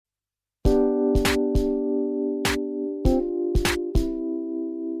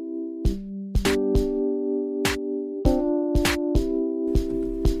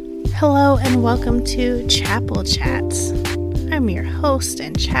Hello and welcome to Chapel Chats. I'm your host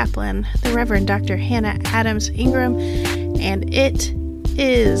and chaplain, the Reverend Dr. Hannah Adams Ingram, and it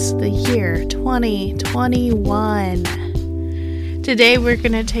is the year 2021. Today we're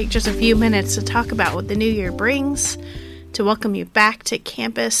going to take just a few minutes to talk about what the new year brings, to welcome you back to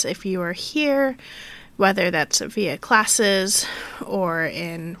campus if you are here, whether that's via classes or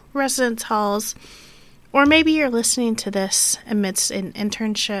in residence halls, or maybe you're listening to this amidst an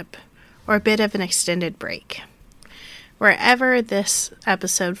internship or a bit of an extended break. Wherever this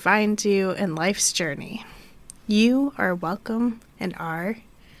episode finds you in life's journey, you are welcome in our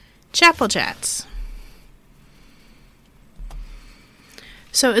Chapel Chats.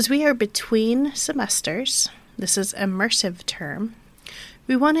 So as we are between semesters, this is immersive term,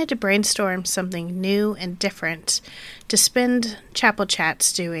 we wanted to brainstorm something new and different to spend Chapel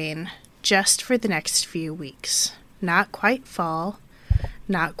Chats doing just for the next few weeks. Not quite fall,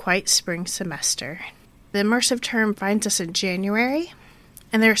 not quite spring semester. The immersive term finds us in January,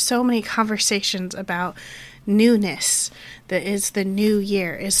 and there are so many conversations about newness that is the new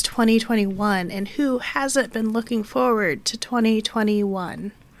year, is 2021, and who hasn't been looking forward to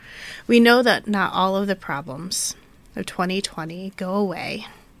 2021? We know that not all of the problems of 2020 go away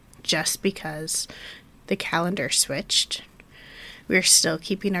just because the calendar switched. We're still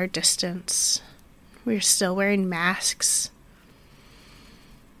keeping our distance. We're still wearing masks.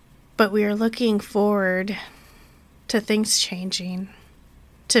 But we are looking forward to things changing,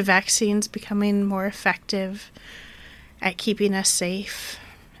 to vaccines becoming more effective at keeping us safe,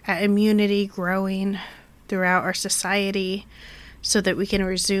 at immunity growing throughout our society so that we can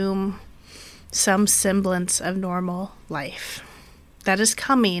resume some semblance of normal life. That is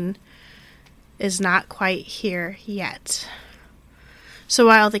coming, is not quite here yet. So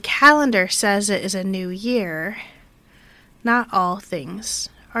while the calendar says it is a new year, not all things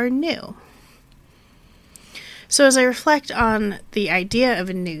are new. So as I reflect on the idea of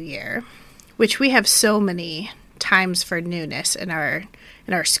a new year, which we have so many times for newness in our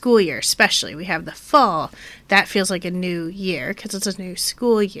school year especially. We have the fall, that feels like a new year because it's a new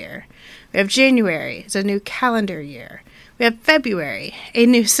school year. We have January, it's a new calendar year. We have February, a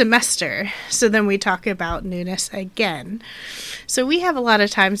new semester. So then we talk about newness again. So we have a lot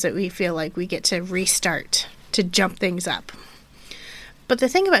of times that we feel like we get to restart, to jump things up. But the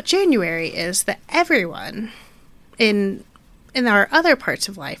thing about January is that everyone in our other parts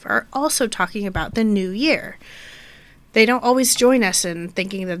of life are also talking about the new year. They don't always join us in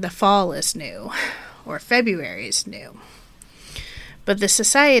thinking that the fall is new or February is new. But the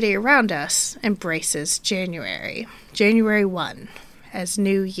society around us embraces January 1, as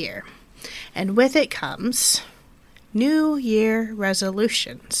New Year. And with it comes New Year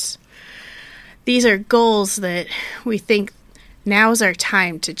resolutions. These are goals that we think now's our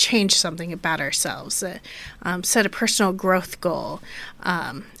time to change something about ourselves, set a personal growth goal,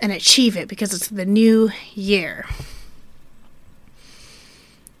 and achieve it because it's the new year.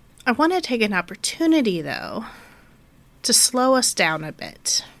 I want to take an opportunity, though, to slow us down a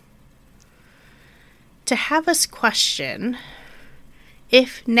bit, to have us question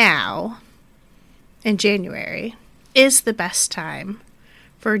if now, in January, is the best time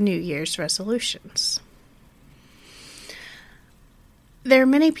for New Year's resolutions. There are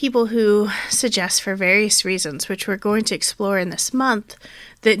many people who suggest for various reasons, which we're going to explore in this month,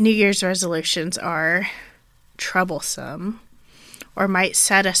 that New Year's resolutions are troublesome or might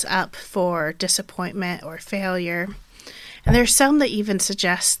set us up for disappointment or failure. And there's some that even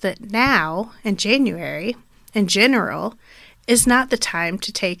suggest that now, in January, in general, is not the time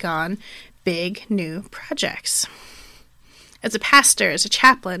to take on big new projects. As a pastor, as a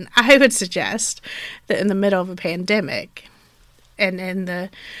chaplain, I would suggest that in the middle of a pandemic and in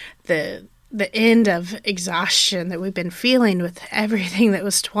the end of exhaustion that we've been feeling with everything that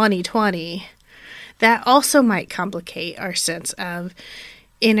was 2020, that also might complicate our sense of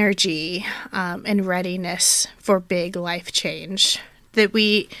energy and readiness for big life change that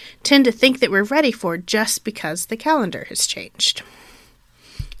we tend to think that we're ready for just because the calendar has changed.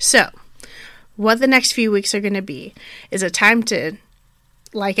 So, what the next few weeks are going to be is a time to,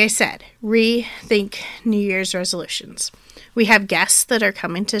 like I said, rethink New Year's resolutions. We have guests that are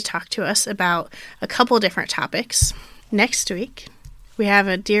coming to talk to us about a couple different topics. Next week, we have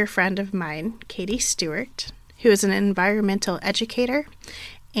a dear friend of mine, Katie Stewart, who is an environmental educator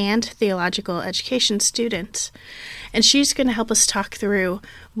and theological education student. And she's going to help us talk through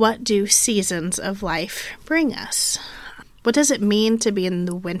what do seasons of life bring us. What does it mean to be in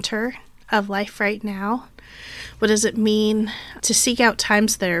the winter of life right now? What does it mean to seek out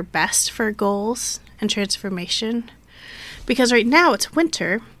times that are best for goals and transformation? Because right now it's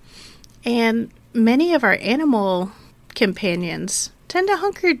winter, And many of our animal companions tend to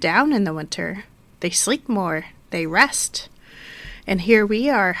hunker down in the winter. They sleep more, they rest. And here we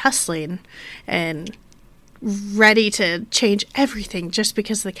are hustling and ready to change everything just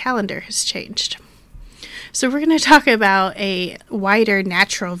because the calendar has changed. So we're going to talk about a wider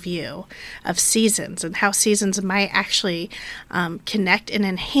natural view of seasons and how seasons might actually connect and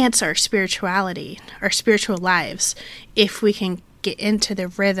enhance our spirituality, our spiritual lives, if we can get into the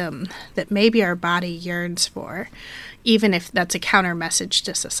rhythm that maybe our body yearns for, even if that's a counter message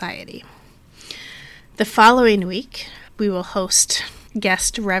to society. The following week, we will host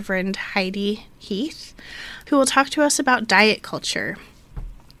guest Reverend Heidi Heath, who will talk to us about diet culture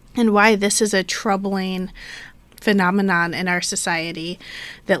and why this is a troubling phenomenon in our society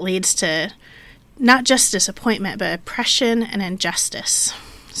that leads to not just disappointment, but oppression and injustice.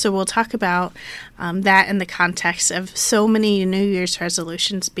 So we'll talk about that in the context of so many New Year's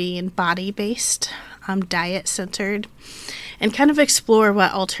resolutions being body-based, diet-centered, and kind of explore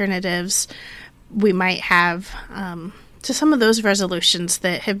what alternatives we might have to some of those resolutions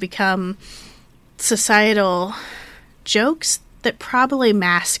that have become societal jokes that probably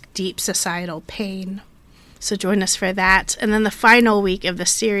mask deep societal pain. So join us for that. And then the final week of the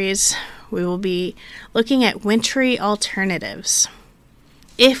series, we will be looking at wintry alternatives.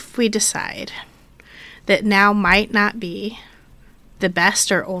 If we decide that now might not be the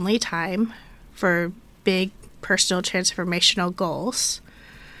best or only time for big personal transformational goals,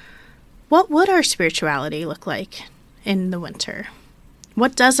 what would our spirituality look like in the winter?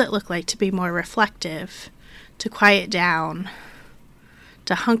 What does it look like to be more reflective, to quiet down,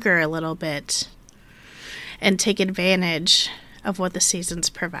 to hunker a little bit, and take advantage of what the seasons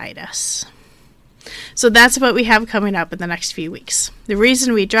provide us? So that's what we have coming up in the next few weeks. The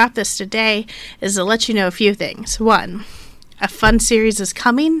reason we dropped this today is to let you know a few things. One, a fun series is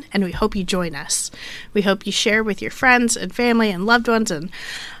coming, and we hope you join us. We hope you share with your friends and family and loved ones and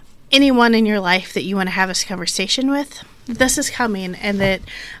anyone in your life that you want to have this conversation with. This is coming, and that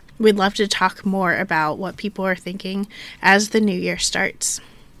we'd love to talk more about what people are thinking as the new year starts.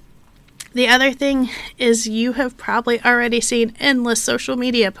 The other thing is you have probably already seen endless social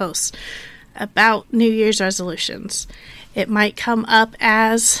media posts about New Year's resolutions. It might come up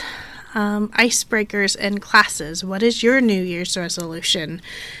as icebreakers in classes. What is your New Year's resolution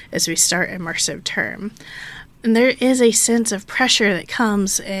as we start immersive term? And there is a sense of pressure that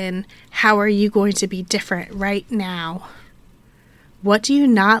comes in, how are you going to be different right now? What do you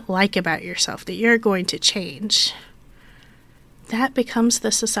not like about yourself that you're going to change? That becomes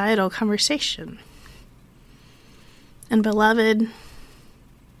the societal conversation. And beloved,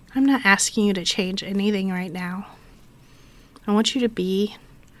 I'm not asking you to change anything right now. I want you to be.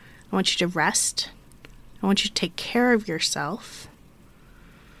 I want you to rest. I want you to take care of yourself.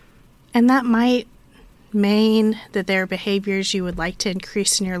 And that might mean that there are behaviors you would like to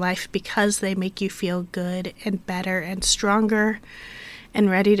increase in your life because they make you feel good and better and stronger and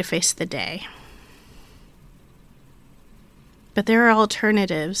ready to face the day. But there are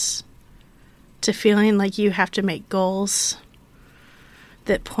alternatives to feeling like you have to make goals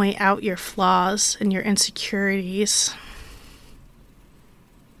that point out your flaws and your insecurities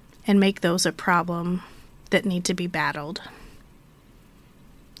and make those a problem that need to be battled.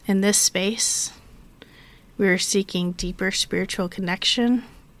 In this space, we are seeking deeper spiritual connection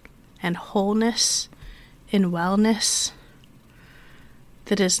and wholeness and wellness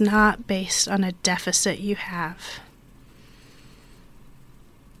that is not based on a deficit you have,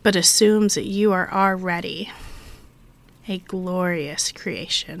 but assumes that you are already a glorious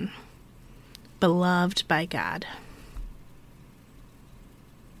creation, beloved by God.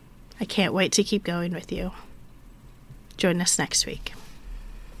 I can't wait to keep going with you. Join us next week.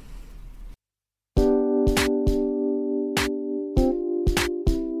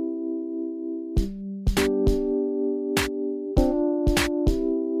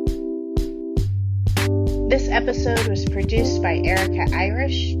 This episode was produced by Erica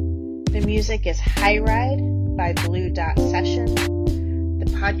Irish. The music is High Ride by Blue Dot Session. The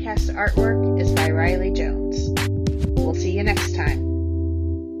podcast artwork is by Riley Jones. We'll see you next time.